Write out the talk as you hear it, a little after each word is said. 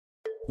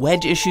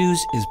Wedge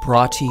Issues is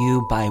brought to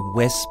you by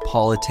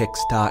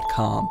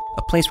WisPolitics.com,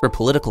 a place where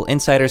political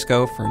insiders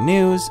go for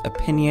news,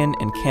 opinion,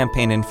 and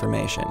campaign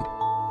information.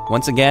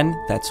 Once again,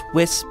 that's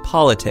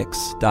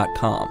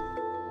WisPolitics.com.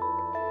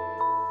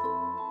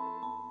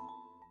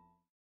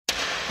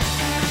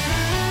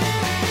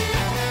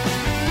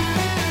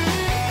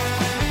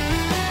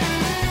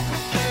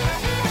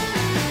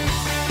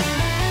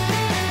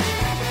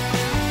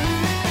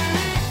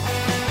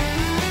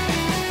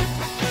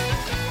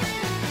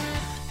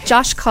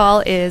 Josh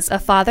Kaul is a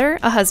father,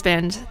 a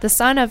husband, the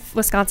son of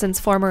Wisconsin's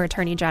former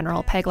Attorney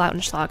General Peg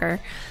Lautenschlager,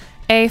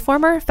 a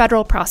former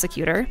federal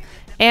prosecutor,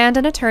 and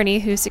an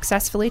attorney who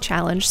successfully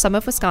challenged some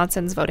of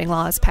Wisconsin's voting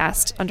laws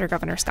passed under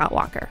Governor Scott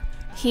Walker.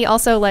 He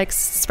also likes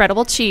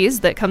spreadable cheese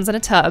that comes in a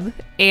tub,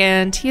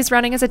 and he's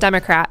running as a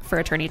Democrat for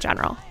Attorney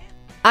General.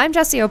 I'm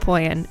Jessie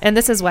Opoyan, and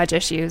this is Wedge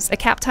Issues, a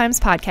Cap Times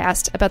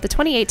podcast about the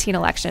 2018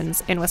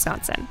 elections in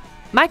Wisconsin.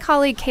 My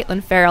colleague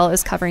Caitlin Farrell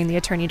is covering the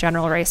Attorney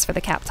General race for the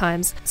Cap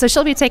Times, so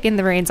she'll be taking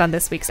the reins on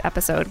this week's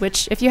episode,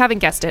 which, if you haven't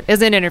guessed it,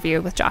 is an interview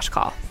with Josh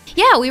Kaul.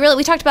 Yeah, we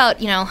talked about,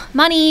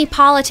 money,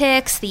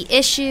 politics, the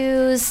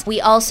issues.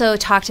 We also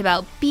talked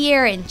about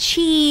beer and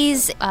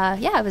cheese.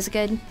 It was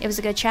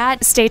a good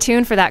chat. Stay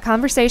tuned for that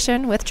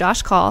conversation with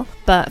Josh Kaul,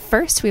 but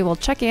first we will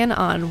check in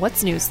on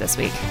what's news this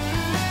week.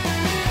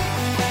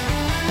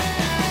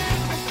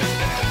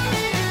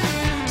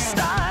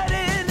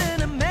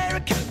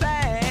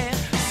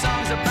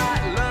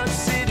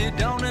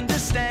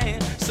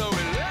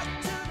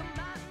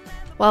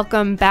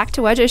 Welcome back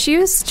to Wedge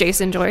Issues.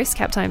 Jason Joyce,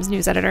 Cap Times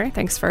news editor.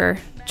 Thanks for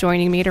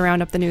joining me to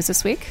round up the news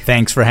this week.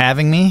 Thanks for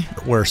having me.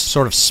 We're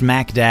sort of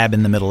smack dab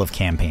in the middle of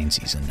campaign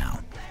season now.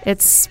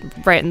 It's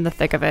right in the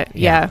thick of it.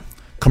 Yeah.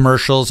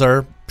 Commercials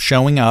are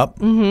showing up.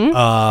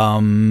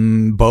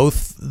 Mm-hmm.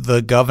 Both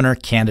the governor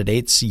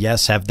candidates,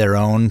 yes, have their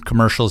own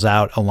commercials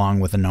out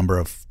along with a number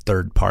of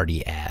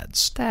third-party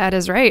ads. That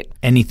is right.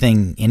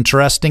 Anything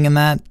interesting in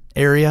that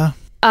area?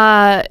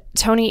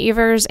 Tony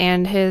Evers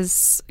and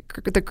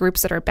the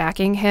groups that are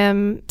backing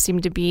him seem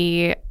to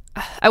be,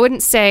 I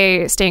wouldn't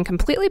say staying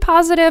completely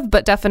positive,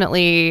 but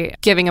definitely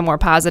giving a more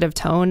positive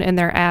tone in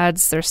their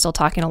ads. They're still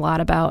talking a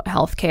lot about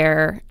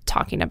healthcare,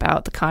 talking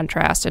about the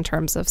contrast in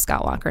terms of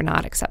Scott Walker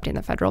not accepting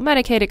the federal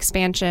Medicaid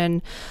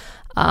expansion,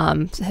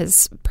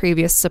 his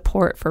previous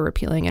support for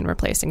repealing and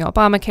replacing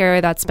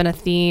Obamacare. That's been a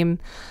theme.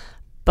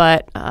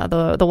 But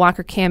the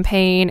Walker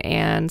campaign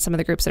and some of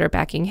the groups that are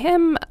backing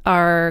him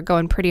are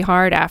going pretty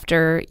hard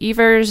after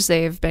Evers.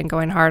 They've been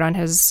going hard on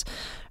his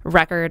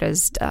record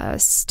as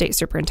state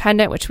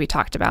superintendent, which we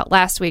talked about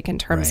last week in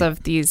terms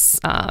of these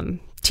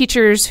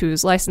teachers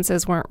whose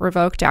licenses weren't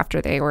revoked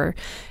after they were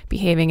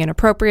behaving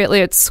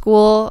inappropriately at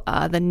school.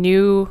 The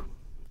new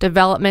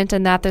development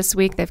in that this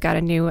week, they've got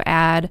a new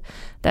ad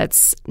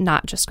that's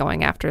not just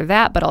going after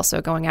that, but also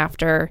going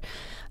after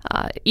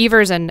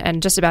Evers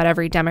and just about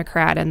every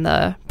Democrat in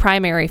the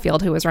primary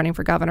field who was running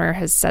for governor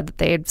has said that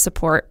they'd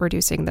support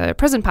reducing the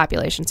prison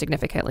population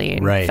significantly.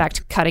 In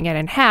fact, cutting it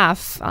in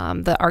half.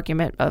 The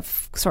argument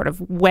of sort of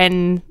what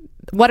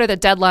are the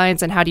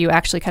deadlines and how do you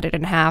actually cut it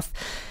in half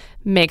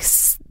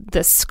makes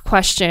this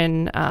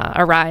question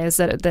arise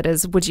that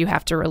is, would you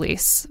have to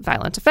release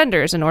violent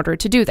offenders in order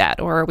to do that?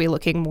 Or are we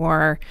looking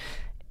more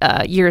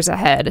years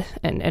ahead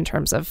in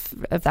terms of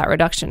that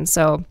reduction?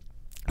 So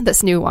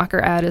this new Walker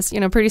ad is,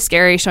 pretty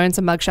scary, showing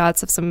some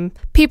mugshots of some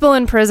people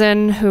in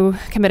prison who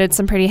committed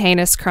some pretty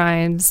heinous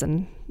crimes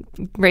and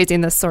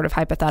raising this sort of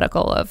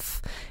hypothetical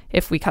of,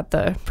 if we cut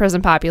the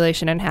prison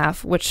population in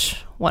half,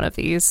 which one of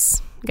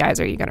these guys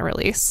are you going to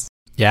release?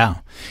 Yeah.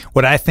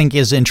 What I think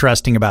is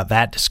interesting about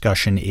that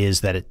discussion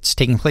is that it's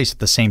taking place at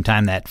the same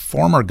time that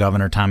former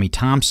Governor Tommy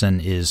Thompson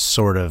is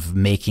sort of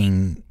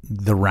making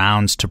the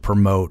rounds to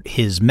promote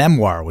his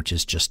memoir, which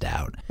is just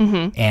out.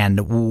 Mm-hmm. And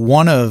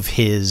one of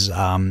his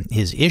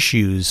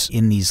issues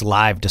in these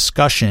live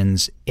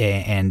discussions,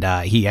 and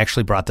he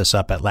actually brought this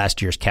up at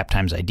last year's Cap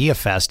Times Idea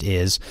Fest,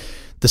 is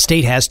the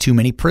state has too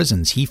many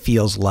prisons. He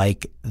feels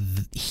like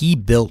he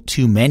built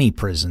too many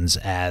prisons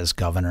as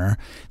governor,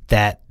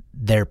 that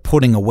they're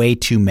putting away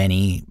too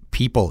many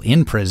people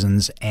in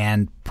prisons,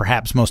 and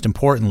perhaps most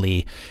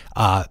importantly,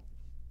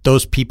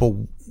 those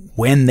people,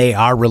 when they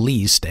are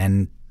released,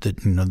 and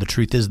the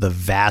truth is the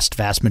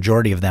vast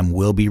majority of them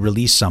will be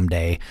released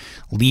someday,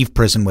 leave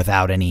prison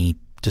without any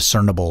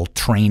discernible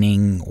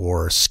training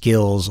or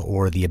skills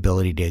or the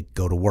ability to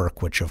go to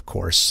work, which of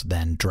course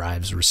then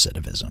drives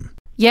recidivism.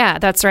 Yeah,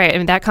 that's right. I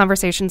mean, that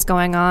conversation's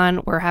going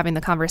on. We're having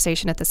the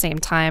conversation at the same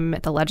time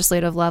at the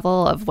legislative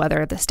level of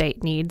whether the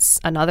state needs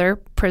another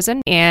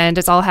prison. And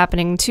it's all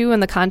happening, too, in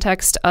the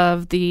context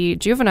of the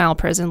juvenile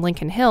prison,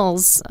 Lincoln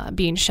Hills,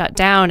 being shut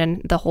down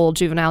and the whole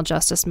juvenile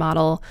justice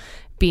model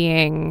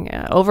being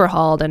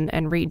overhauled and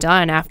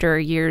redone after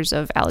years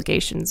of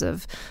allegations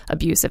of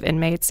abuse of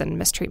inmates and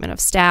mistreatment of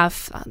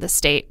staff. The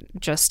state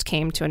just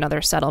came to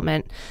another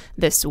settlement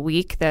this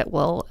week that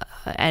will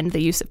end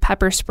the use of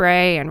pepper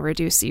spray and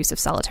reduce the use of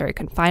solitary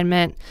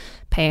confinement,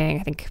 paying,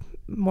 I think,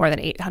 more than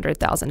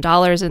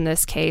 $800,000 in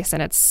this case,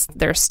 and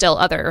there's still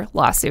other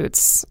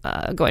lawsuits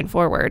going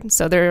forward.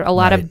 So there are a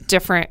lot of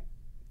different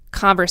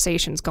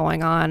conversations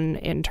going on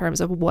in terms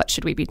of what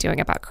should we be doing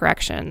about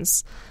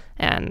corrections.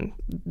 And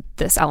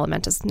this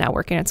element is now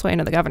working its way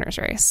into the governor's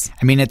race.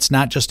 I mean, it's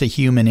not just a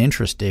human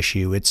interest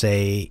issue. It's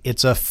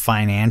a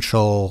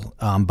financial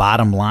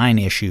bottom line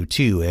issue,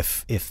 too.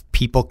 If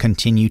people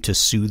continue to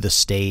sue the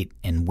state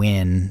and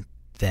win,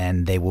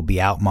 then they will be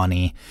out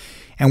money.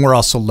 And we're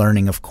also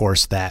learning, of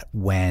course, that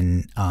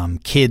when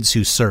kids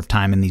who serve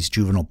time in these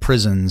juvenile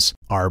prisons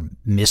are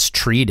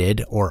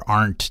mistreated or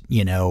aren't,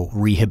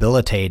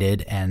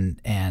 rehabilitated and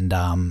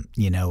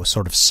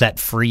sort of set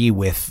free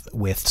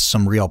with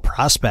some real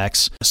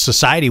prospects,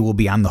 society will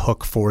be on the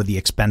hook for the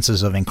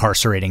expenses of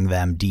incarcerating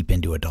them deep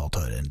into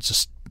adulthood. And it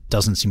just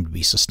doesn't seem to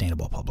be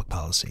sustainable public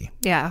policy.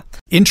 Yeah.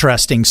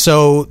 Interesting.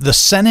 So the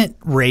Senate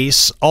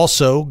race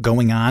also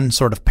going on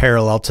sort of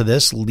parallel to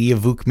this. Leah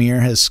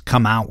Vukmir has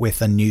come out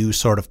with a new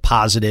sort of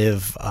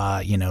positive,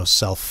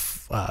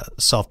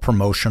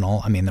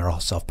 self-promotional. I mean, they're all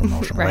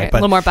self-promotional, right? But,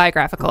 a little more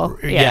biographical.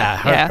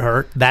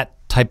 Her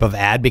that type of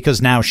ad,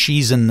 because now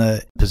she's in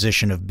the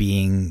position of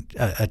being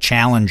a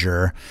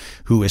challenger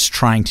who is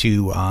trying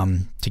to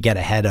get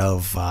ahead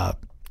of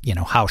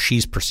how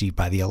she's perceived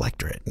by the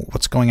electorate.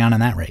 What's going on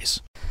in that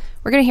race?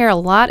 We're going to hear a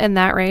lot in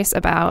that race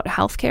about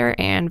healthcare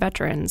and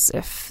veterans,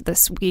 if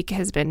this week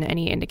has been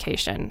any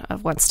indication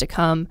of what's to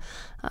come.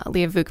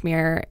 Leah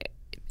Vukmir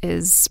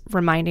is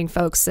reminding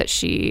folks that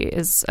she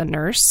is a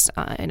nurse.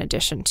 In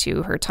addition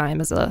to her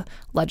time as a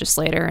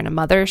legislator and a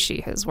mother,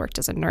 she has worked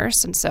as a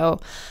nurse. And so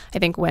I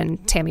think when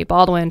Tammy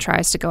Baldwin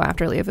tries to go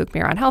after Leah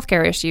Vukmir on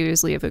healthcare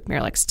issues, Leah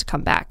Vukmir likes to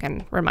come back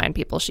and remind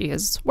people she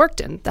has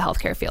worked in the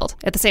healthcare field.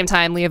 At the same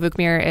time, Leah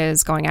Vukmir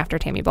is going after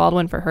Tammy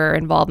Baldwin for her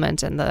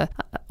involvement in the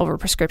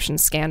overprescription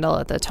scandal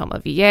at the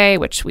Tomah VA,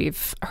 which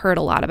we've heard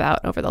a lot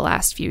about over the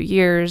last few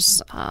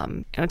years.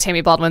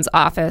 Tammy Baldwin's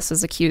office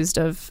was accused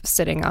of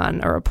sitting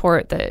on a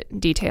report that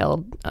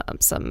detailed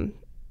some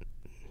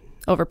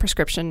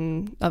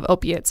overprescription of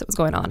opiates that was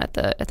going on at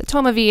the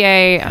Tomah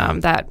VA.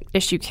 That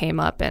issue came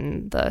up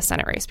in the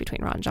Senate race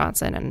between Ron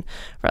Johnson and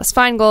Russ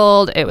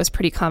Feingold. It was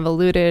pretty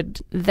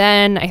convoluted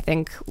then. I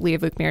think Leah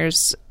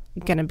Vukmir's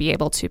going to be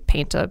able to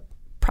paint a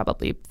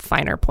probably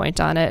finer point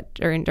on it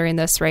during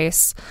this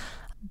race.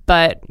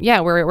 But yeah,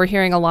 we're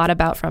hearing a lot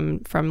about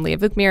from Leah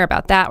Vukmir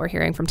about that. We're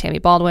hearing from Tammy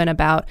Baldwin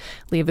about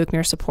Leah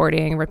Vukmir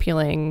supporting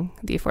repealing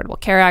the Affordable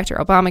Care Act or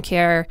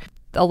Obamacare.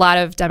 A lot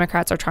of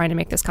Democrats are trying to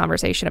make this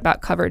conversation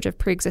about coverage of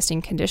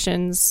pre-existing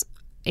conditions,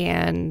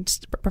 and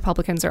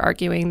Republicans are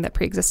arguing that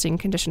pre-existing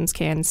conditions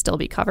can still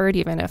be covered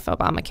even if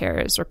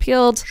Obamacare is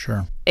repealed.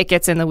 Sure. It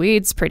gets in the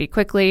weeds pretty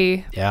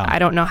quickly. Yeah. I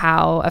don't know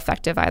how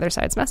effective either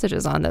side's message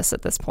is on this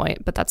at this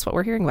point, but that's what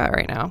we're hearing about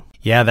right now.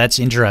 Yeah, that's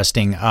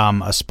interesting,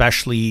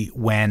 especially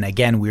when,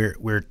 again,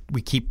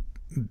 we keep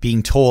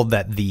being told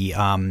that the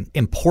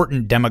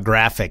important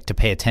demographic to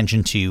pay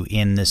attention to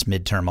in this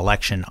midterm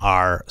election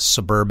are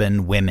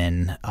suburban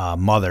women,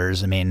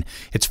 mothers. I mean,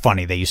 it's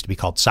funny, they used to be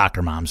called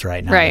soccer moms,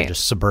 right? Now they're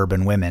just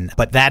suburban women.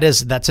 But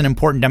that's an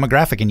important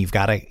demographic, and you've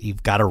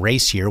got a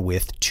race here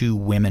with two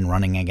women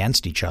running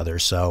against each other.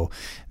 So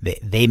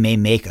they may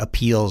make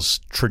appeals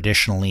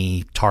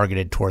traditionally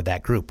targeted toward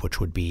that group, which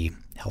would be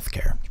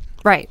healthcare.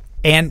 Right.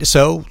 And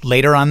so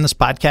later on this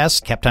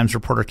podcast, Cap Times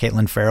reporter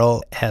Caitlin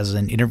Farrell has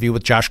an interview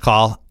with Josh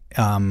Kaul,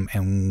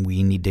 and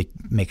we need to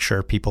make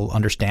sure people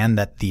understand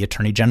that the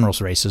Attorney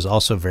General's race is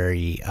also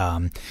very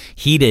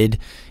heated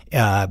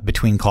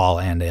between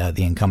Kaul and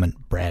the incumbent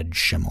Brad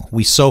Schimel.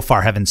 We so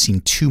far haven't seen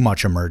too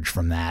much emerge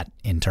from that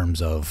in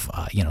terms of,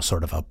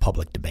 sort of a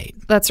public debate.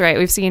 That's right.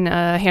 We've seen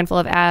a handful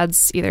of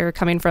ads either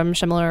coming from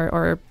Schimel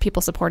or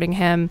people supporting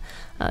him.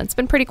 It's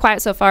been pretty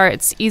quiet so far.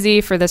 It's easy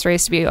for this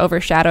race to be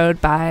overshadowed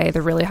by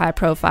the really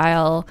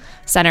high-profile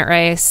Senate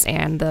race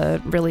and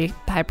the really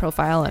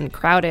high-profile and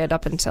crowded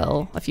up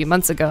until a few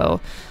months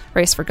ago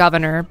race for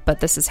governor,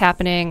 but this is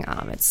happening.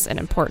 It's an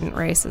important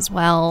race as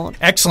well.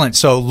 Excellent.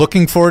 So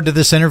looking forward to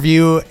this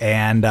interview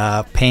and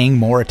paying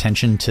more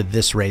attention to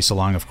this race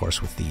along, of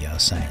course, with the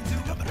Senate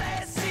and the governor.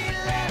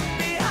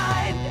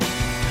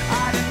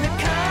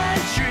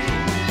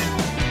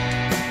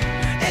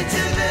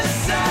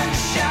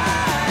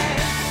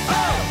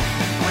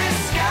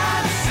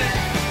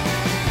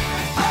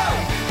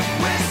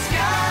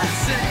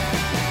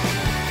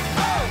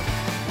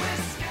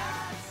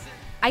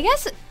 I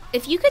guess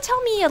if you could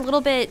tell me a little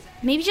bit,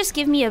 maybe just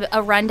give me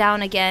a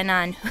rundown again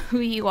on who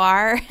you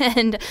are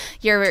and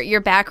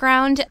your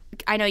background.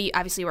 I know you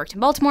obviously worked in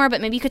Baltimore, but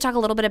maybe you could talk a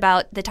little bit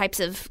about the types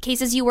of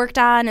cases you worked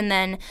on and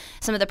then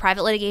some of the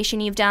private litigation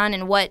you've done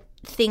and what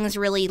things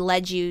really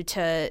led you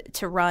to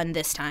run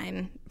this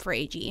time for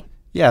AG.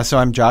 Yeah, so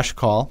I'm Josh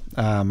Kaul.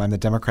 I'm the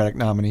Democratic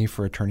nominee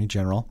for Attorney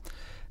General.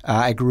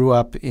 I grew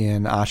up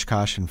in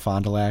Oshkosh and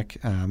Fond du Lac,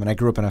 and I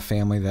grew up in a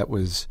family that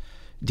was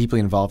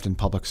deeply involved in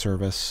public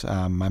service.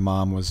 My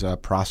mom was a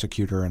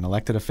prosecutor and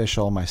elected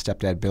official. My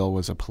stepdad, Bill,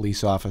 was a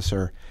police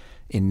officer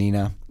in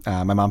Neenah.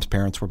 My mom's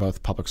parents were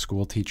both public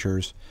school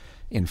teachers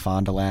in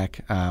Fond du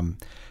Lac.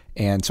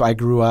 And so I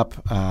grew up,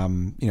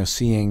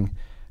 seeing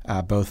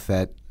both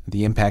that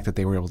the impact that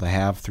they were able to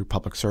have through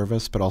public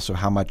service, but also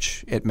how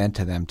much it meant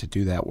to them to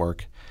do that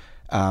work.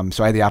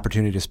 So I had the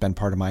opportunity to spend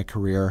part of my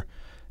career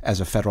as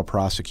a federal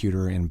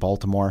prosecutor in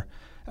Baltimore.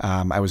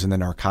 I was in the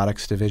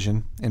narcotics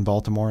division in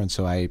Baltimore, and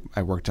so I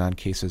worked on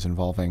cases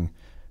involving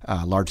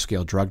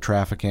large-scale drug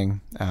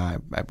trafficking. I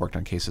worked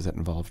on cases that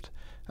involved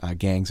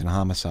gangs and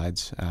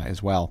homicides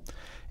as well,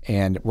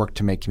 and worked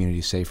to make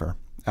communities safer.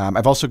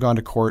 I've also gone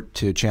to court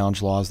to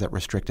challenge laws that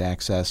restrict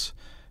access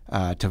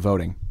to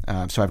voting.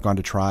 So I've gone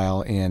to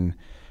trial in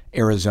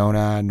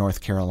Arizona,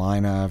 North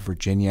Carolina,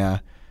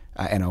 Virginia,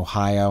 and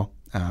Ohio.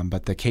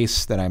 But the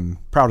case that I'm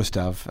proudest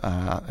of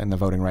in the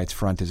voting rights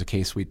front is a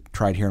case we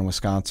tried here in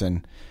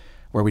Wisconsin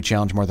where we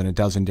challenged more than a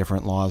dozen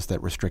different laws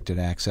that restricted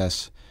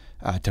access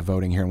to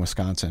voting here in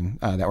Wisconsin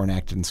that were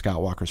enacted in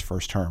Scott Walker's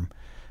first term,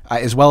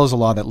 as well as a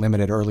law that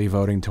limited early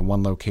voting to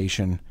one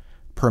location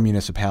per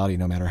municipality,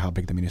 no matter how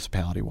big the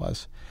municipality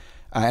was.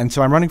 And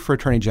so I'm running for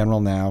Attorney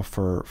General now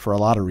for a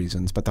lot of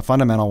reasons, but the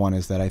fundamental one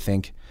is that I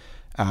think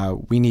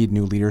we need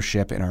new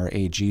leadership in our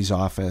AG's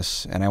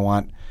office, and I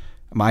want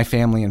my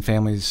family and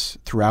families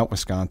throughout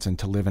Wisconsin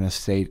to live in a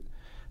state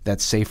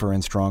that's safer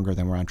and stronger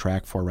than we're on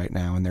track for right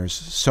now. And there's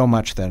so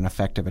much that an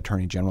effective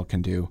Attorney General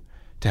can do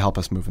to help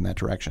us move in that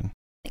direction.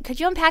 Could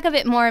you unpack a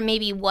bit more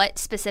maybe what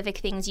specific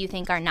things you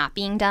think are not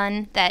being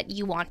done that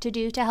you want to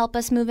do to help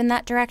us move in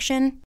that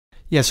direction?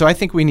 Yeah, so I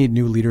think we need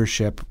new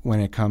leadership when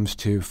it comes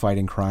to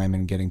fighting crime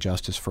and getting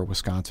justice for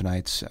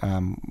Wisconsinites.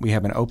 We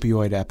have an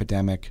opioid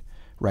epidemic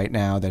right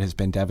now that has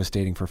been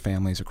devastating for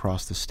families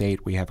across the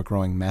state. We have a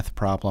growing meth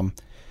problem.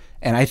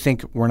 And I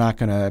think we're not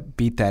going to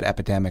beat that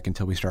epidemic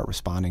until we start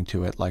responding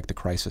to it like the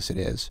crisis it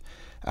is.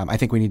 I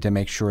think we need to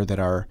make sure that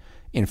our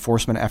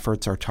enforcement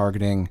efforts are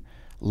targeting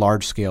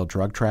large-scale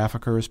drug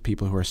traffickers,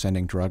 people who are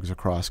sending drugs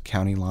across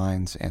county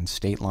lines and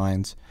state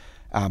lines.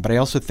 But I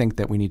also think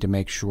that we need to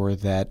make sure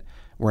that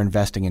we're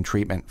investing in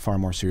treatment far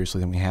more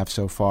seriously than we have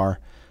so far.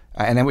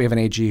 And then we have an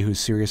AG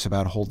who's serious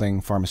about holding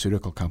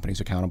pharmaceutical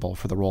companies accountable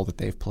for the role that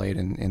they've played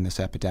in this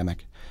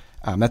epidemic.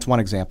 That's one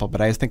example.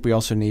 But I think we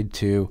also need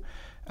to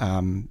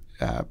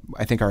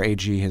I think our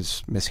AG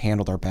has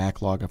mishandled our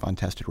backlog of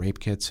untested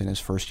rape kits in his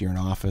first year in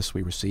office.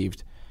 We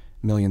received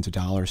millions of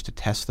dollars to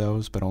test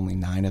those, but only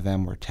 9 of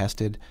them were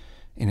tested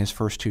in his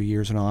first 2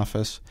 years in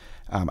office.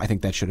 I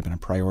think that should have been a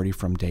priority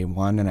from day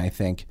one, and I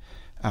think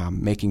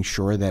making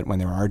sure that when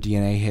there are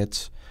DNA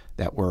hits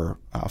that we're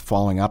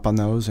following up on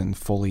those and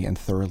fully and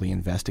thoroughly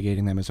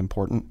investigating them is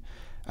important.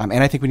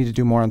 And I think we need to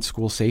do more on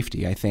school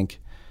safety. I think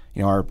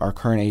our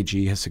current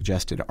AG has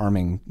suggested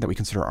that we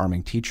consider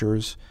arming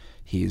teachers.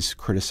 He's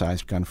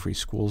criticized gun-free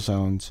school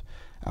zones.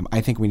 I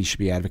think we should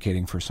be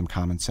advocating for some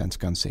common sense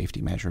gun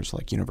safety measures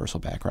like universal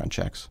background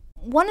checks.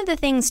 One of the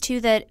things, too,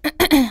 that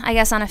I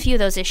guess on a few of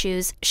those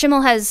issues,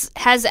 Schimel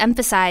has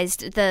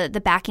emphasized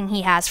the backing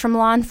he has from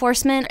law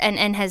enforcement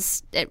and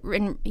has,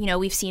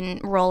 we've seen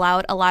roll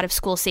out a lot of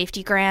school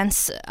safety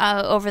grants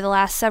over the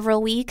last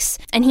several weeks.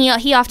 And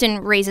he often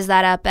raises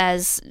that up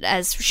as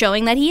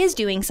showing that he is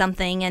doing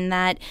something and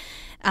that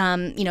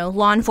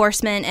law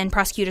enforcement and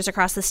prosecutors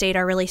across the state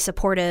are really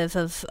supportive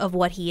of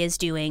what he is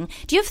doing.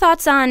 Do you have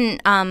thoughts on,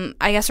 or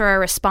a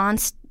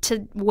response to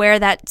where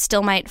that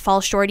still might fall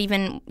short,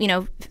 even,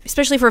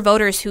 especially for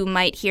voters who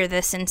might hear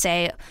this and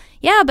say,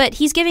 yeah, but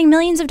he's giving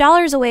millions of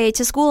dollars away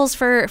to schools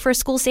for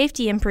school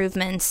safety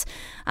improvements.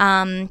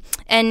 And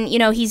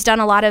he's done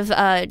a lot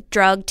of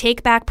drug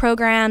take-back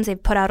programs.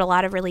 They've put out a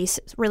lot of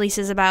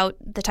releases about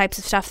the types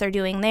of stuff they're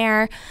doing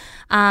there.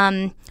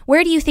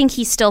 Where do you think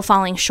he's still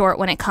falling short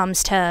when it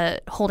comes to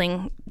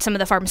holding some of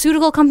the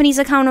pharmaceutical companies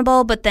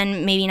accountable, but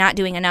then maybe not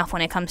doing enough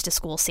when it comes to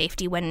school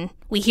safety when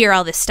we hear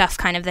all this stuff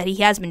kind of that he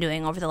has been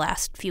doing over the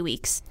last few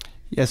weeks?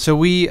 Yeah, so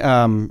we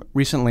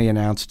recently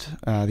announced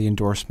the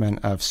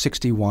endorsement of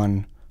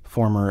 61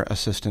 former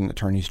assistant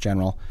attorneys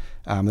general.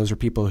 Those are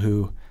people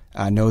who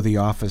know the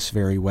office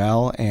very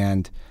well,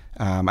 and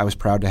I was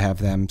proud to have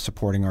them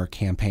supporting our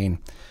campaign.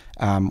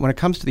 When it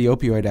comes to the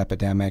opioid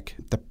epidemic,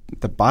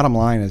 the bottom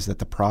line is that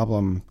the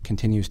problem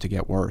continues to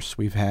get worse.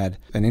 We've had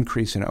an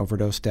increase in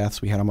overdose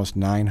deaths. We had almost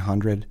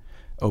 900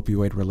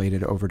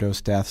 opioid-related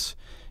overdose deaths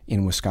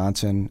in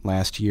Wisconsin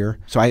last year.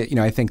 So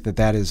I think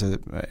that is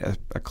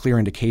a clear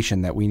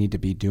indication that we need to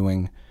be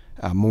doing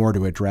more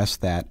to address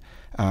that.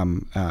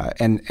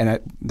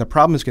 The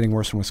problem is getting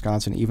worse in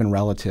Wisconsin, even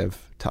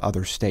relative to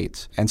other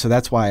states. And so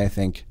that's why I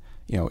think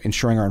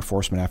ensuring our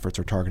enforcement efforts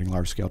are targeting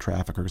large-scale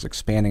traffickers,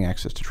 expanding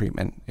access to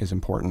treatment is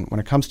important. When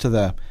it comes to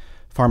the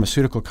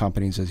pharmaceutical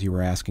companies, as you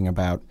were asking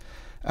about,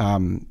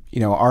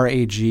 our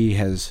AG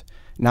has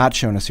not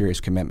shown a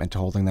serious commitment to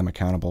holding them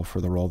accountable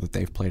for the role that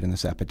they've played in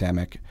this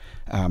epidemic.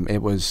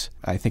 It was,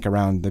 I think,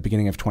 around the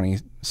beginning of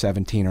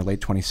 2017 or late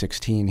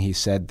 2016, he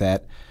said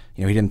that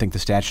he didn't think the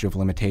statute of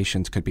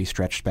limitations could be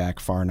stretched back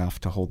far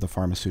enough to hold the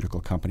pharmaceutical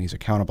companies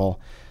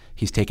accountable.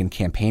 He's taken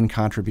campaign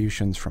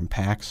contributions from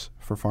PACs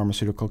for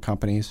pharmaceutical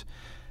companies.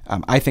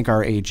 I think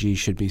our AG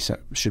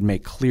should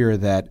make clear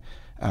that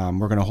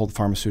We're going to hold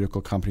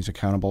pharmaceutical companies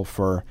accountable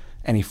for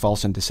any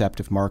false and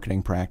deceptive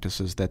marketing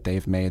practices that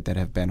they've made that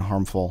have been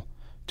harmful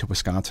to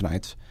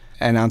Wisconsinites.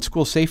 And on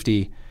school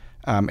safety,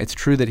 it's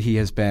true that he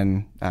has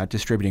been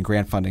distributing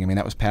grant funding. I mean,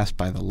 that was passed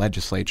by the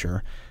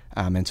legislature,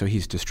 and so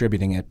he's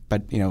distributing it.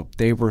 But,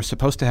 they were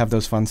supposed to have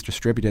those funds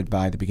distributed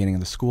by the beginning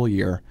of the school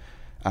year,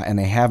 and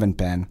they haven't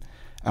been.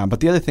 But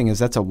the other thing is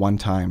that's a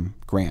one-time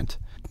grant.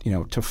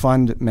 To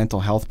fund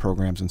mental health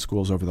programs in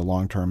schools over the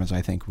long term, as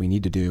I think we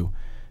need to do,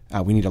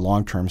 we need a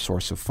long-term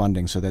source of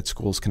funding so that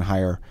schools can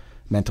hire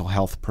mental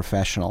health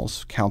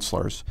professionals,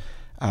 counselors.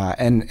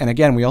 And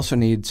again, we also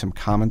need some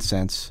common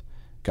sense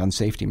gun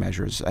safety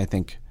measures. I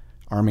think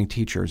arming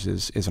teachers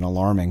is an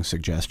alarming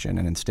suggestion,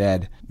 and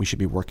instead we should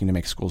be working to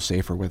make schools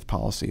safer with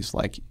policies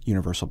like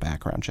universal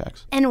background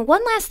checks. And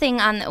one last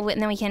thing and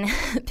then we can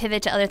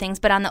pivot to other things,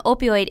 but on the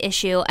opioid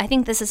issue, I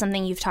think this is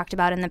something you've talked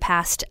about in the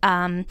past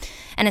and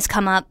has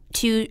come up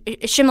to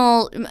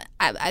Schimmel.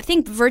 I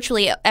think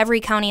virtually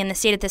every county in the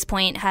state at this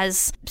point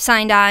has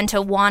signed on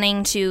to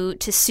wanting to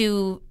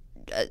sue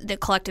the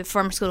collective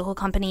pharmaceutical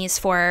companies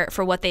for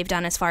what they've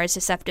done as far as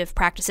deceptive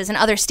practices. And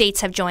other states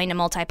have joined a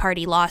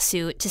multi-party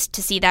lawsuit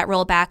to see that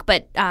roll back.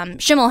 But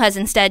Schimmel has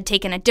instead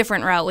taken a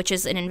different route, which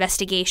is an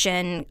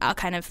investigation,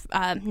 kind of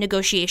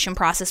negotiation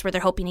process where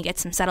they're hoping to get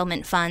some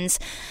settlement funds.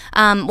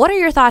 What are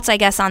your thoughts, I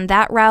guess, on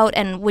that route?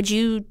 And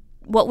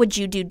what would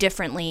you do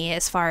differently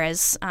as far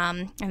as,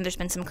 and there's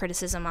been some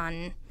criticism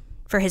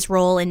for his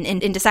role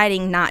in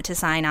deciding not to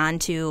sign on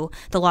to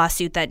the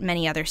lawsuit that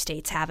many other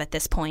states have at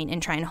this point in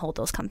trying to hold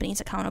those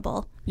companies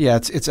accountable? Yeah,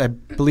 it's I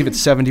believe it's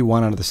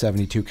 71 out of the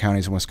 72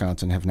 counties in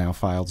Wisconsin have now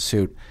filed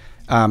suit.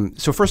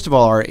 So first of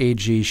all, our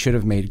AG should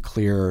have made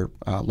clear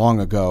long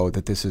ago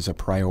that this is a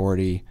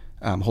priority,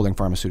 holding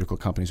pharmaceutical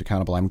companies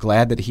accountable. I'm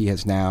glad that he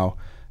has now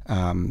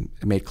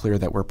made clear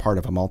that we're part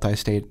of a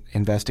multi-state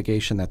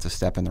investigation. That's a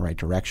step in the right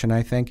direction,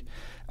 I think.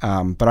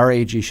 But our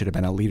AG should have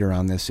been a leader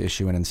on this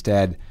issue, and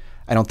instead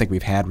I don't think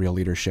we've had real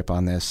leadership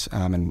on this,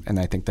 and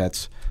I think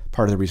that's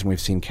part of the reason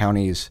we've seen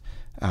counties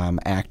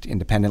act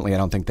independently. I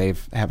don't think they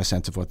have a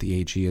sense of what the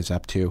AG is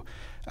up to.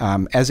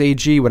 As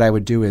AG, what I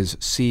would do is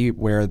see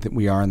where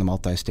we are in the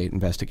multi-state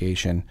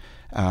investigation,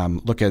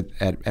 look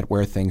at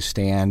where things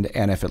stand,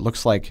 and if it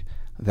looks like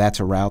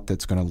that's a route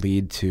that's going to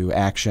lead to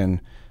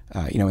action,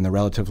 in the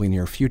relatively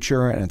near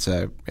future, and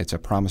it's a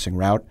promising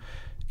route,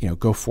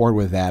 go forward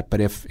with that.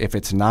 But if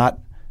it's not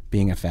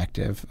being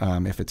effective,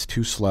 if it's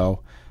too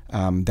slow,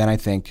 then I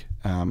think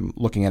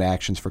looking at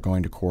actions for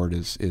going to court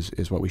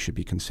is what we should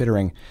be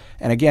considering.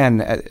 And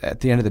again, at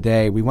the end of the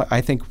day,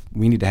 I think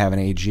we need to have an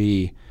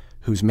AG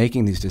who's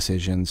making these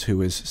decisions,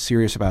 who is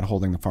serious about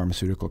holding the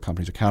pharmaceutical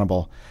companies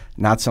accountable,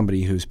 not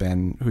somebody who's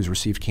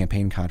received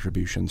campaign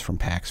contributions from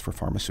PACs for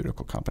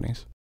pharmaceutical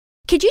companies.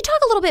 Could you talk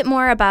a little bit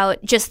more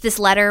about just this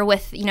letter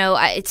with,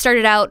 it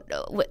started out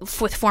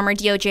with former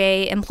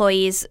DOJ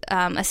employees,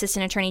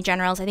 assistant attorney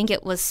generals. I think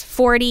it was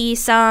 40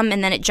 some,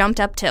 and then it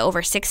jumped up to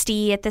over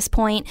 60 at this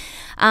point.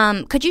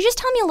 Could you just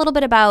tell me a little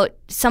bit about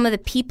some of the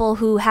people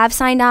who have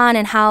signed on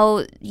and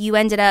how you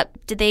ended up,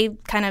 did they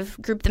kind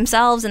of group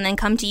themselves and then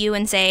come to you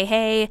and say,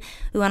 hey,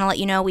 we want to let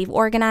you know we've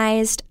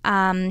organized?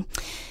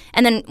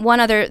 And then one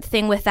other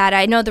thing with that,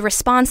 I know the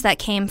response that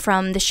came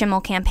from the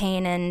Schimmel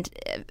campaign, and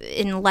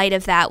in light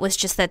of that, was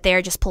just that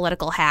they're just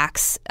political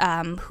hacks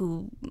and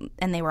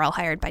they were all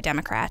hired by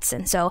Democrats.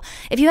 And so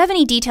if you have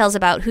any details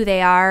about who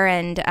they are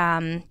and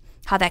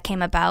how that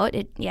came about,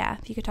 if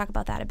you could talk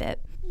about that a bit.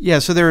 Yeah,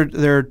 so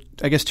there are,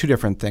 I guess, two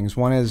different things.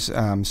 One is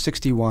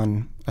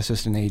 61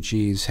 assistant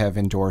AGs have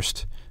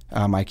endorsed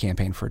my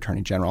campaign for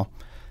Attorney General.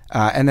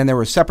 And then there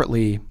was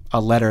separately a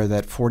letter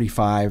that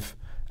 45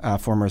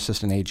 former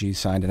assistant AGs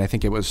signed, and I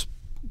think it was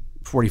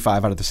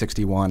 45 out of the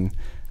 61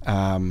 who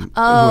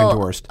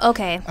endorsed.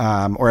 Okay.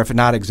 Or if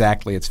not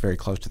exactly, it's very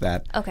close to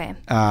that. Okay.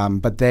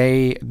 But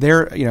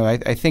they're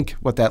I think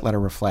what that letter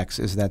reflects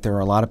is that there are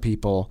a lot of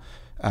people.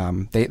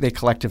 They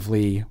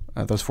collectively,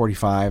 those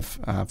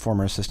 45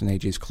 former assistant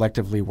AGs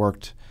collectively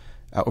worked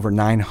over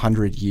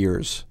 900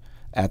 years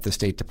at the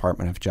State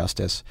Department of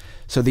Justice.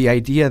 So the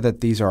idea that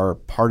these are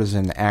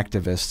partisan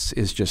activists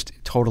is just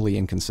totally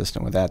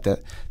inconsistent with that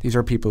these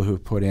are people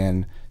who've put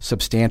in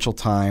substantial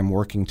time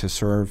working to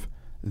serve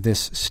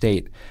this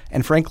state.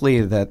 And frankly,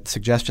 that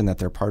suggestion that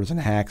they're partisan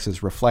hacks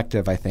is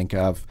reflective, I think,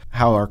 of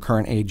how our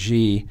current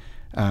AG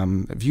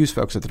views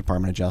folks at the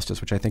Department of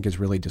Justice, which I think is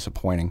really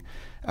disappointing.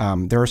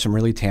 There are some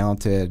really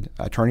talented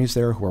attorneys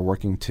there who are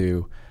working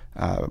to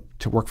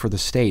work for the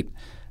state.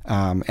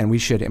 And we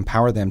should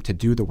empower them to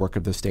do the work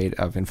of the state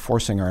of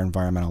enforcing our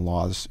environmental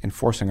laws,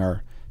 enforcing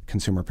our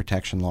consumer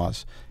protection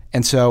laws.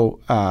 And so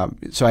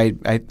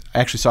I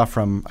actually saw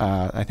from,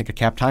 I think, a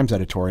Cap Times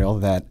editorial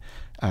that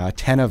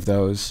 10 of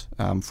those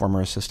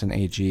former assistant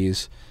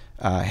AGs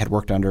had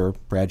worked under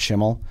Brad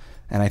Schimmel,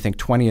 and I think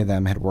 20 of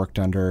them had worked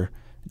under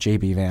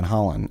J.B. Van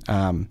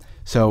Hollen.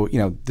 So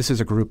this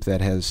is a group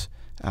that has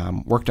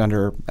worked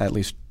under, at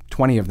least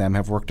 20 of them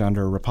have worked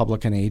under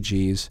Republican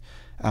AGs.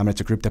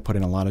 It's a group that put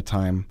in a lot of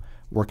time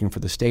working for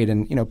the state.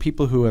 And,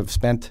 people who have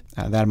spent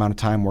that amount of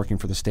time working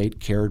for the state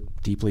care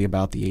deeply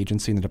about the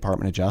agency and the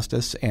Department of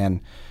Justice.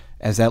 And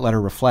as that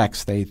letter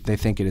reflects, they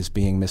think it is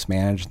being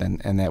mismanaged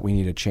and that we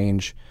need a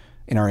change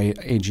in our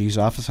AG's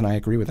office, and I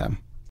agree with them.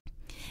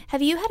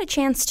 Have you had a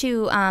chance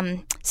to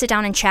sit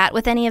down and chat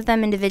with any of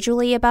them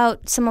individually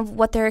about some of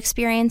what their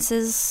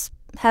experiences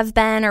have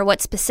been, or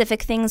what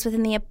specific things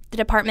within the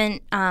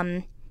department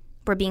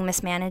were being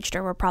mismanaged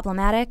or were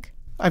problematic?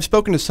 I've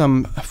spoken to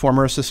some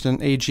former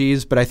assistant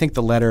AGs, but I think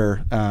the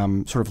letter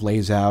sort of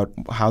lays out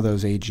how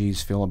those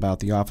AGs feel about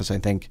the office. I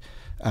think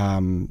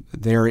the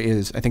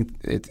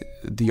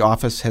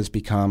office has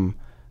become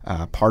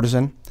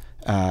partisan,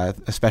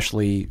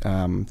 especially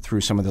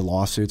through some of the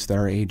lawsuits that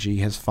our AG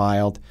has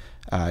filed.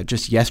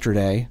 Just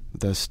yesterday,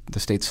 the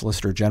state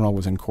solicitor general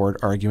was in court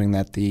arguing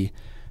that the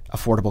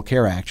Affordable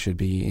Care Act should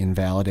be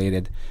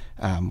invalidated,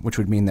 which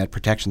would mean that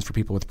protections for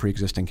people with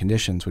pre-existing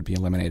conditions would be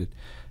eliminated.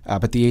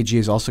 But the AG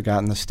has also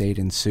gotten the state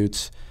in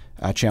suits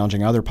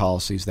challenging other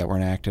policies that were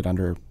enacted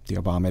under the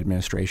Obama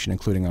administration,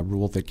 including a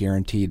rule that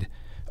guaranteed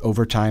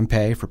overtime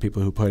pay for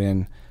people who put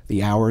in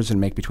the hours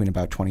and make between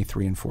about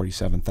 $23,000 and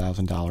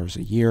 $47,000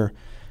 a year.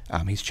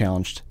 He's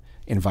challenged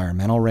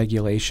environmental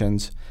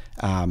regulations.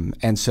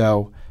 And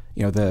so,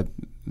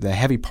 the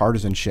heavy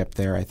partisanship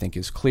there, I think,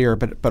 is clear.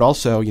 But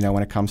also,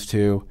 when it comes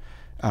to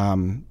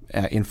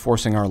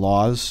enforcing our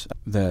laws,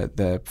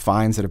 the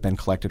fines that have been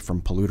collected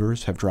from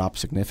polluters have dropped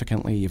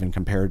significantly, even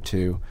compared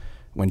to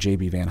when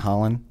J.B. Van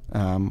Hollen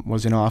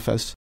was in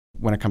office.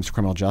 When it comes to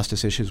criminal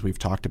justice issues, we've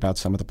talked about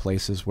some of the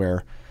places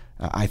where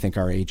I think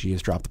our AG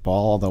has dropped the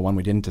ball, although one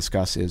we didn't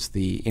discuss is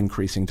the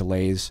increasing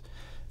delays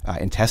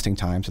in testing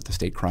times at the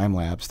state crime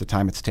labs. The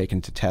time it's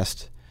taken to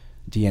test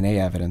DNA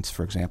evidence,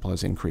 for example,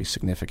 has increased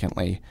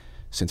significantly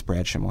since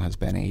Brad Schimel has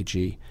been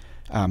AG.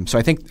 So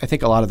I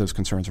think a lot of those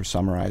concerns are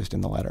summarized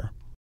in the letter.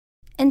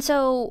 And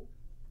so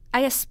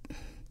I guess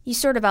you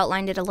sort of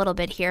outlined it a little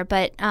bit here,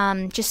 but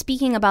just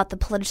speaking about the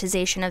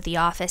politicization of the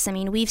office, I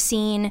mean, we've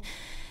seen,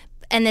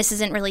 and this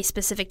isn't really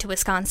specific to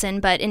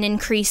Wisconsin, but an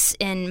increase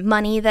in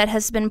money that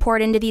has been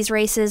poured into these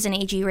races and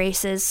AG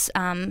races,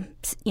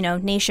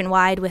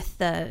 nationwide, with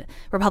the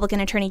Republican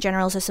Attorney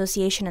Generals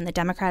Association and the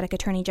Democratic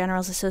Attorney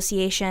Generals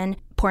Association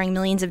pouring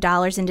millions of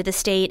dollars into the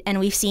state. And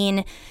we've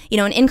seen,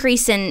 an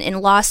increase in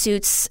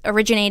lawsuits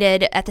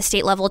originated at the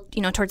state level,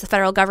 towards the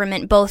federal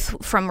government,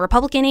 both from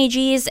Republican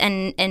AGs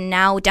and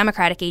now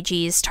Democratic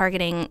AGs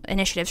targeting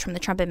initiatives from the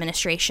Trump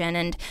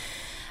administration.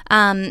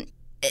 And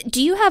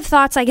do you have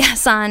thoughts, I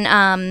guess, on,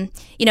 and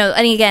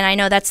again, I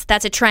know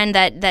that's a trend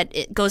that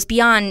it goes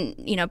beyond,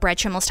 Brad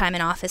Schimel's time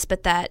in office,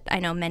 but that I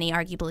know many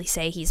arguably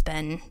say he's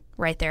been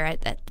right there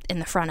in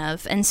the front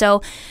of. And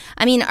so,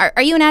 I mean,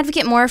 are you an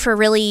advocate more for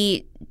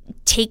really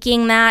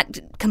taking that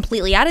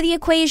completely out of the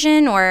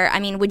equation? Or, I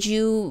mean, would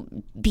you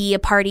be a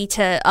party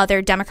to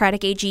other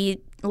Democratic AG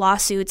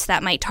lawsuits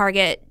that might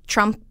target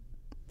Trump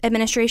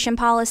administration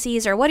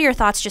policies? Or what are your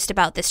thoughts just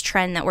about this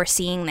trend that we're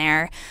seeing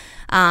there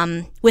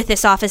with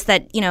this office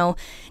that,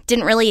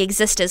 didn't really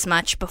exist as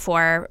much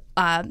before,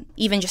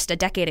 even just a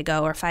decade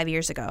ago or 5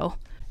 years ago?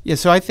 Yeah,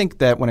 so I think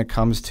that when it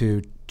comes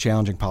to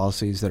challenging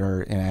policies that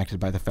are enacted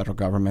by the federal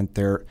government,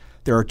 there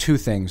are two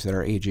things that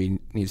our AG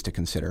needs to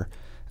consider.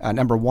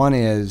 Number one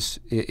is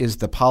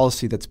the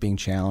policy that's being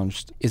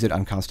challenged, is it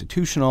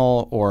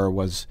unconstitutional, or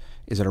is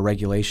it a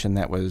regulation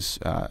that was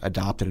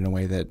adopted in a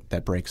way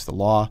that breaks the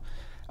law?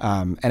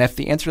 And if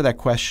the answer to that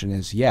question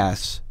is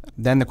yes,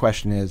 then the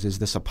question is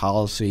this a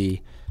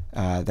policy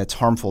that's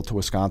harmful to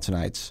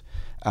Wisconsinites?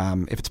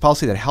 If it's a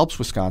policy that helps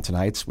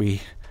Wisconsinites,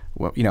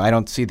 I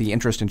don't see the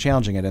interest in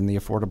challenging it, and the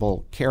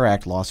Affordable Care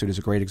Act lawsuit is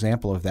a great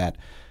example of that.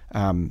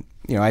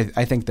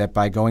 I think that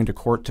by going to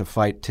court to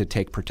fight to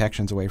take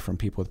protections away from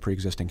people with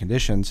pre-existing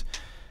conditions,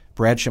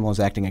 Brad Schimel is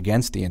acting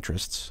against the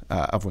interests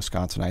of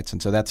Wisconsinites,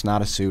 and so that's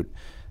not a suit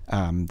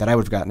that I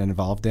would have gotten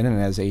involved in, and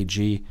as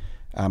AG,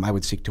 I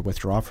would seek to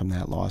withdraw from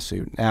that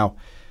lawsuit. Now,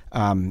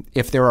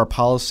 if there are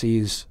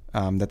policies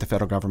that the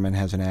federal government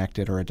has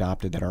enacted or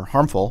adopted that are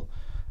harmful,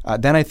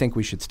 then I think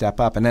we should step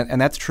up.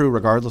 And that's true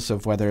regardless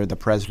of whether the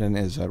president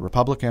is a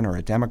Republican or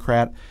a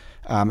Democrat.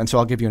 And so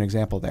I'll give you an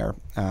example there.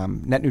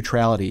 Net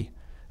neutrality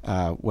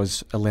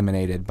was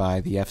eliminated by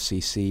the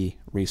FCC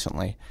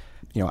recently.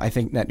 I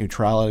think net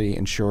neutrality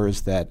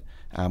ensures that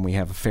we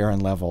have a fair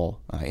and level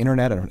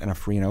internet and a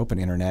free and open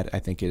internet. I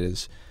think it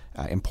is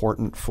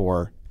important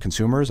for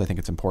consumers. I think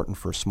it's important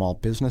for small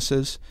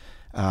businesses.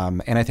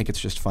 And I think it's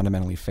just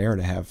fundamentally fair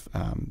to have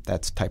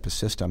that type of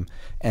system.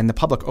 And the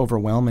public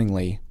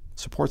overwhelmingly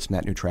supports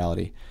net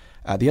neutrality.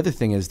 The other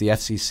thing is the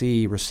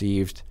FCC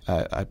received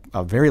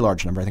a very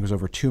large number, I think it was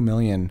over 2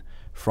 million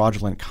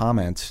fraudulent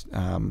comments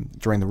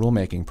during the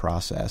rulemaking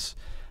process.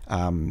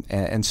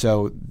 And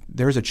so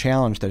there's a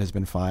challenge that has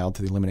been filed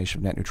to the elimination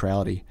of net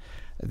neutrality.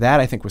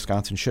 That I think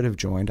Wisconsin should have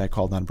joined. I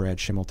called on Brad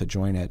Schimel to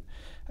join it.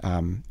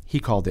 He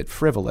called it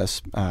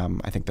frivolous.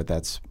 I think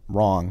that's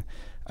wrong.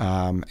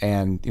 So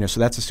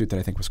that's a suit that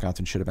I think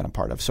Wisconsin should have been a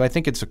part of. So I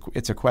think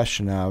it's a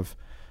question of,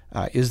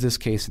 is this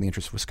case in the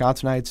interest of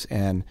Wisconsinites,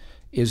 and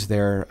is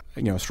there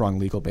a strong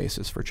legal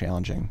basis for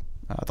challenging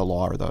the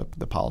law or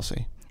the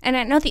policy. And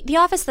I know the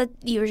office that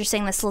you were just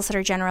saying, the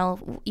Solicitor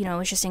General,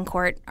 was just in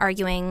court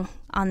arguing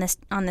on this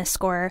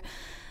score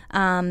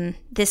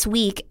this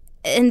week.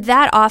 And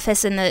that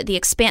office and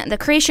the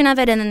creation of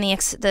it, and then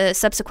the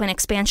subsequent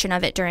expansion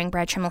of it during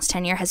Brad Trimmel's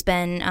tenure has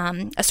been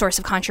a source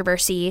of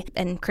controversy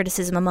and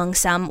criticism among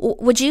some.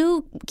 Would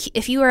you,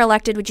 if you were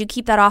elected, would you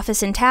keep that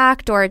office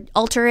intact or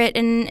alter it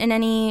in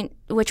any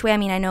which way? I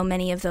mean, I know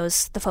many of the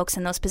folks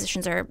in those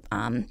positions are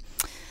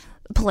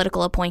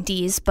political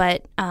appointees,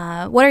 but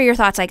what are your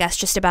thoughts, I guess,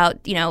 just about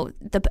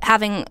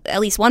having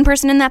at least one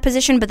person in that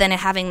position, but then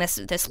having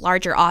this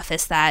larger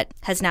office that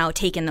has now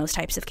taken those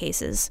types of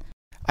cases?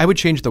 I would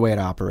change the way it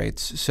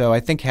operates. So I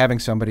think having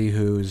somebody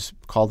who's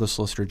called the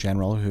Solicitor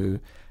General, who,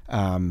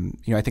 I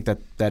think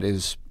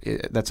that's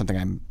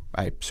something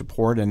I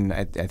support, and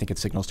I think it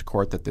signals to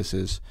court that this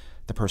is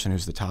the person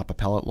who's the top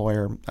appellate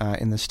lawyer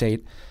in the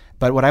state.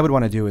 But what I would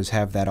want to do is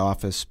have that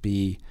office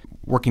be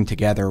working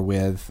together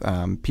with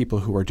people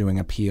who are doing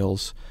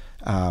appeals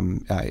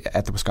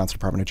at the Wisconsin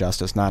Department of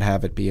Justice, not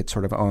have it be its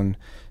sort of own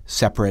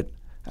separate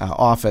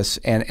office.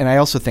 And I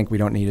also think we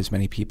don't need as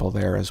many people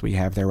there as we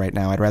have there right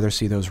now. I'd rather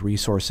see those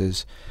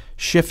resources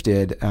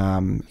shifted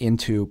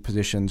into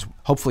positions,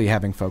 hopefully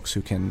having folks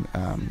who can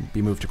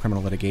be moved to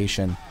criminal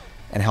litigation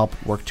and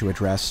help work to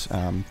address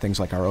things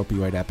like our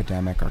opioid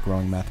epidemic, our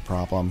growing meth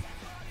problem,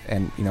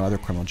 and other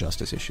criminal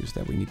justice issues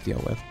that we need to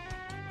deal with.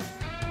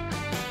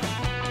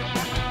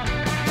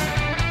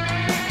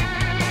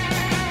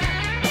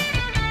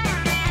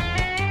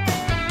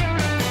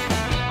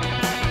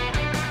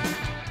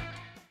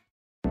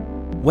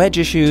 Wedge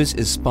Issues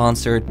is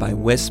sponsored by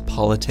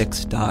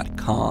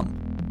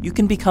WisPolitics.com. You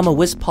can become a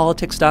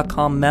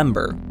WisPolitics.com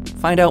member.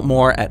 Find out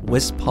more at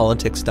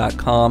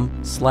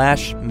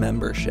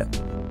WisPolitics.com/membership.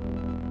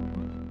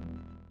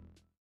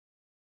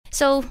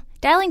 So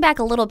dialing back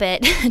a little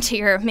bit to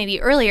your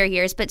maybe earlier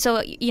years, but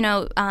so,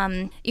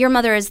 your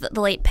mother is the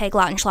late Peg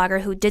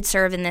Lautenschlager, who did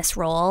serve in this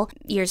role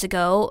years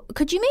ago.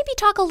 Could you maybe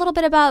talk a little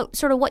bit about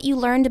sort of what you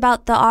learned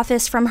about the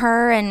office from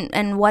her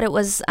and what it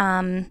was,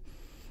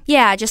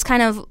 just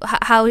kind of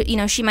how,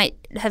 she might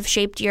have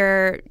shaped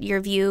your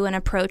view and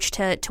approach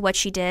to what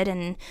she did,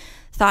 and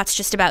thoughts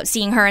just about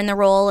seeing her in the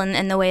role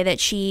and the way that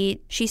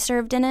she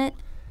served in it?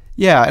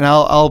 Yeah, and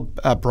I'll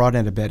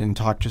broaden it a bit and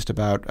talk just a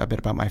bit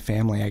about my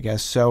family, I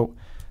guess. So,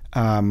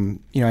 I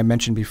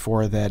mentioned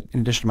before that in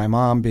addition to my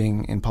mom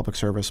being in public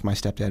service, my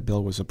stepdad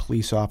Bill was a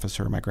police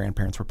officer. My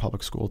grandparents were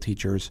public school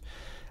teachers,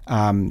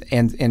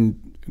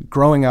 and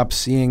growing up,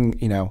 seeing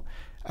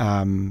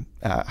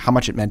how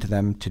much it meant to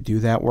them to do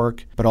that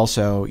work, but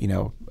also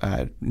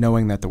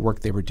knowing that the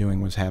work they were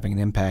doing was having an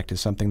impact is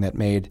something that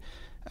made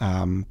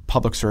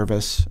public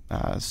service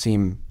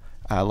seem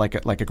like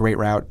a great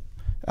route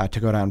to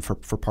go down for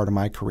part of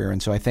my career.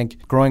 And so I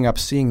think growing up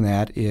seeing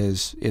that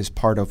is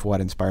part of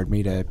what inspired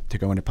me to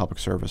go into public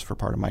service for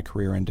part of my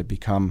career and to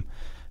become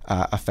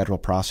a federal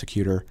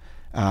prosecutor.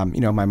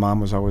 My mom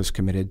was always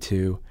committed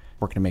to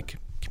working to make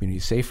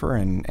communities safer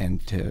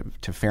and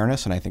to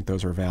fairness, and I think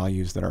those are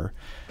values that are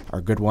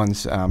good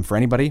ones for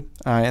anybody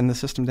in the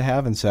system to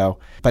have. And so,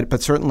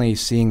 but certainly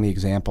seeing the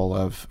example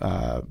of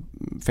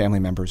family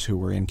members who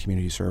were in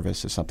community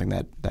service is something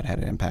that had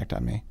an impact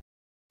on me.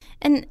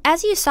 And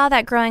as you saw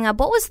that growing up,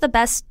 what was the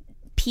best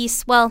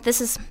piece? Well,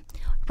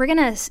 we're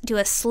going to do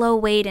a slow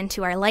wade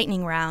into our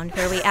lightning round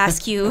where we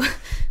ask you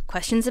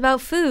questions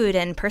about food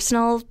and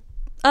personal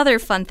other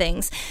fun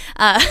things.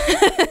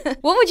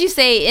 What would you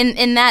say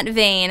in that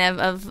vein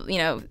of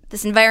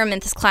this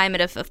environment, this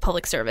climate of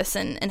public service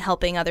and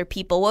helping other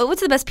people?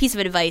 What's the best piece of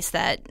advice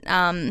that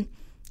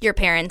your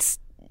parents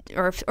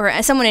or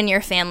someone in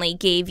your family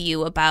gave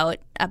you about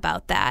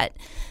that?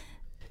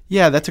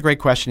 Yeah, that's a great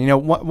question.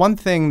 One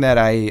thing that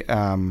I've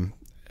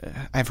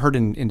heard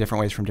in different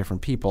ways from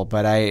different people,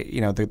 but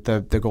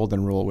the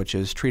golden rule, which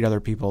is treat other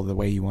people the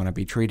way you want to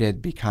be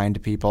treated, be kind to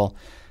people.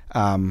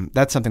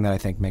 That's something that I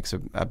think makes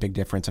a big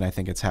difference, and I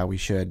think it's how we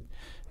should,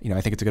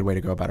 I think it's a good way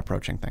to go about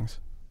approaching things.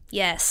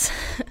 Yes.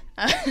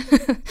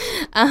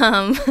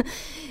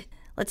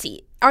 Let's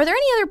see. Are there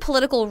any other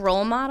political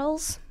role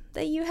models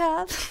that you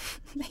have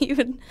that you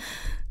would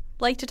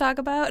like to talk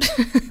about?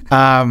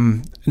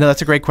 No,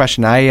 that's a great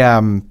question.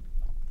 Barack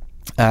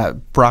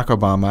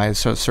Obama is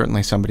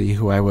certainly somebody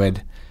who I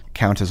would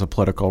count as a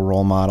political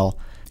role model.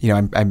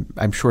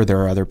 I'm sure there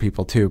are other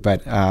people too,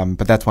 but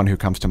that's one who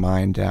comes to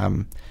mind.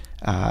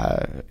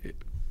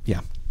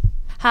 Yeah.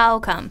 How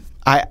come?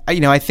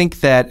 I think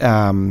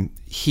that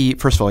he,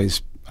 first of all,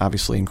 he's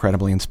obviously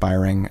incredibly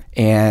inspiring,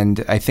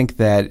 and I think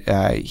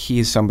that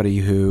he's somebody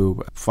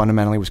who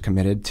fundamentally was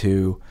committed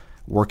to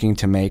working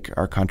to make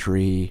our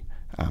country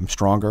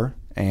stronger.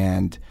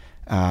 And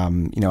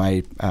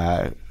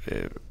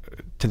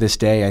to this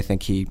day, I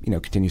think he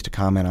continues to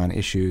comment on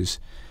issues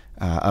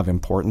of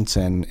importance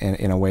and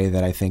in a way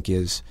that I think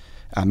is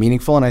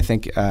meaningful. And I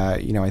think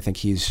I think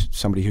he's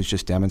somebody who's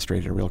just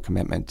demonstrated a real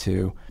commitment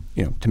to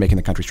making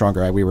the country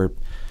stronger. We were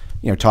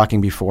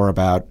talking before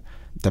about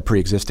the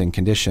pre-existing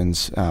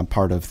conditions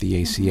part of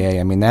the ACA.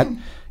 I mean,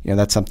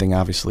 that's something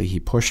obviously he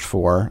pushed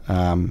for.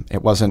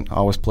 It wasn't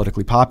always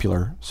politically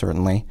popular,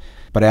 certainly,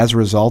 but as a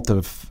result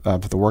of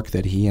the work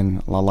that he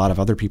and a lot of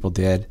other people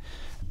did,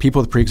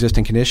 people with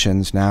pre-existing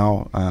conditions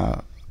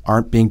now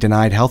aren't being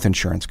denied health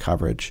insurance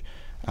coverage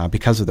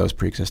because of those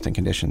pre-existing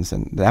conditions,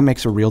 and that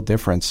makes a real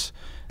difference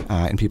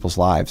in people's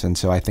lives. And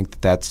so I think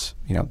that's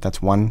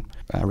one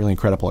really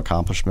incredible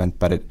accomplishment.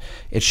 But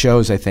it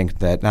shows, I think,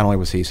 that not only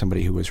was he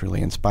somebody who was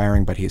really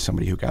inspiring, but he's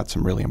somebody who got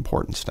some really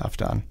important stuff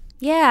done.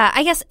 Yeah,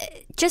 I guess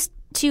just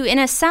in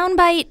a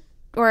soundbite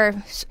or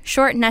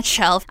short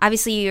nutshell,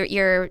 obviously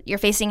you're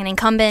facing an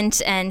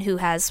incumbent and who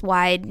has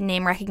wide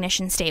name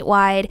recognition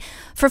statewide.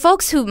 For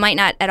folks who might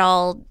not at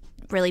all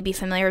really be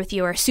familiar with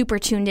you or super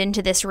tuned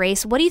into this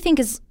race, what do you think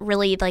is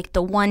really like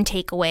the one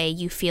takeaway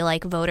you feel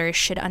like voters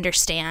should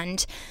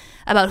understand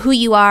about who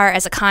you are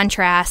as a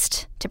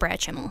contrast to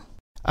Brad Schimel?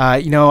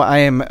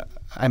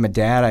 I'm a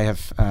dad. I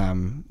have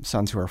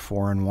sons who are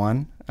 4 and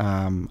 1.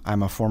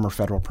 I'm a former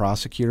federal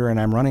prosecutor, and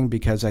I'm running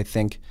because I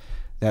think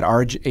that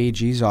our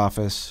AG's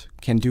office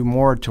can do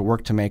more to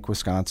work to make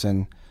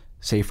Wisconsin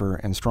safer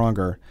and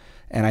stronger.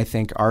 And I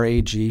think our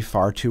AG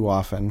far too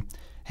often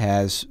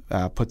has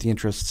put the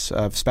interests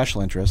of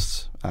special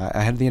interests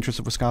ahead of the interests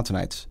of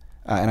Wisconsinites.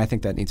 And I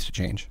think that needs to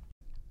change.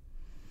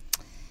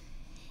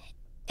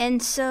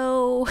 And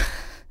so,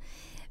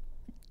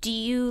 do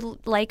you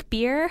like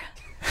beer?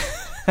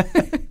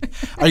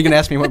 Are you going to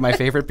ask me what my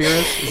favorite beer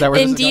is? Is that where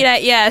Indeed, this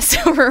is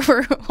going? Yes.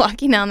 We're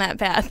walking down that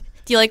path.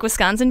 Do you like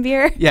Wisconsin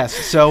beer? Yes.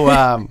 So,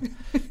 I'm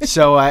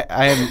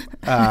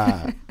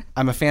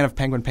a fan of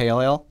Penguin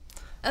Pale Ale.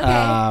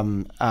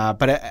 Okay.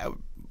 But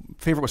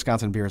favorite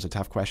Wisconsin beer is a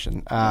tough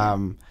question.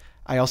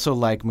 I also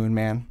like Moon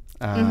Man,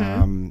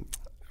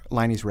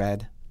 Liney's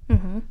Red.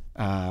 Mm-hmm.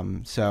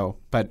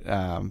 But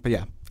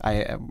yeah,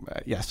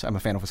 yes, I'm a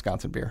fan of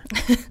Wisconsin beer.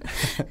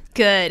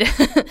 Good.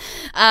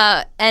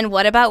 And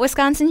what about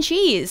Wisconsin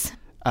cheese?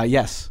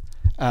 Yes.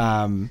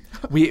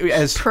 We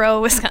as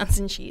pro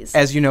Wisconsin cheese.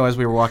 As you know, as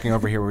we were walking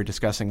over here, we were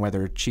discussing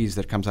whether cheese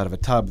that comes out of a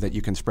tub that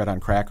you can spread on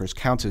crackers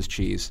counts as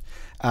cheese.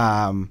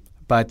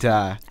 But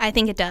I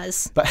think it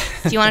does. Do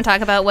you want to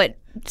talk about what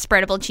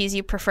spreadable cheese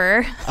you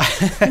prefer?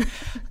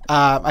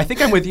 I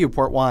think I'm with you,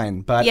 port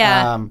wine. But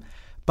yeah.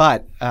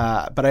 But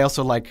I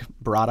also like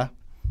burrata.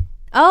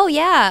 Oh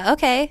yeah.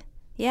 Okay.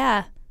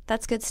 Yeah,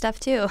 that's good stuff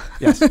too.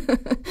 Yes.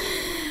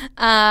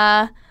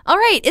 All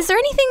right. Is there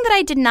anything that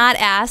I did not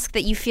ask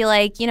that you feel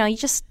like you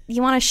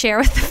want to share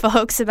with the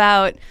folks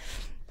about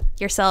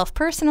yourself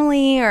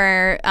personally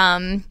or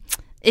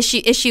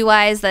issue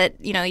wise that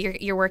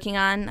you're working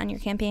on your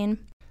campaign?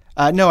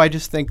 No, I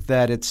just think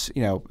that it's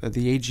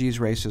the AG's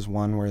race is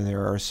one where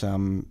there are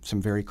some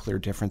very clear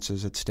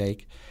differences at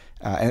stake,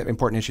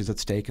 important issues at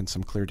stake, and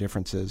some clear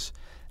differences.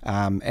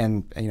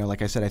 And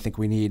like I said, I think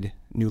we need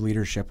new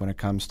leadership when it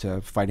comes to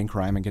fighting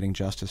crime and getting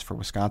justice for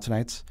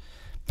Wisconsinites.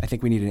 I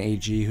think we need an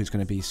AG who's going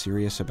to be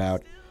serious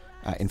about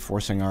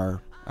enforcing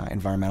our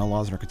environmental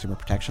laws and our consumer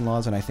protection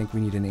laws, and I think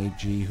we need an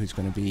AG who's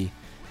going to be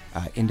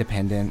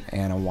independent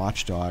and a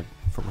watchdog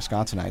for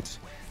Wisconsinites.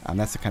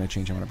 That's the kind of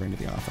change I want to bring to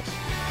the office.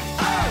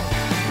 Oh,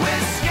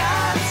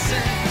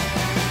 Wisconsin,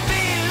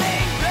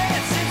 feeling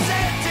great since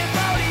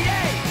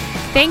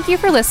 1848. Thank you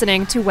for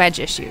listening to Wedge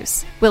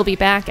Issues. We'll be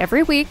back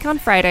every week on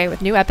Friday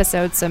with new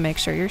episodes, so make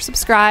sure you're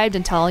subscribed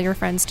and tell all your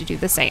friends to do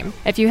the same.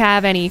 If you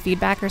have any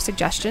feedback or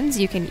suggestions,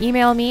 you can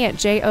email me at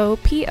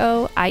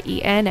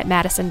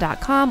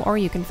jopoien@madison.com, or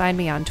you can find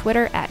me on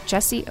Twitter at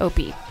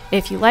JessieOP.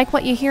 If you like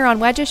what you hear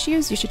on Wedge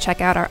Issues, you should check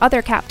out our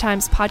other Cap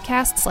Times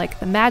podcasts like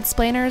The Mad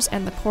Splainers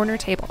and The Corner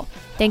Table.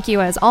 Thank you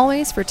as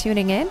always for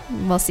tuning in,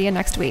 and we'll see you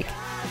next week.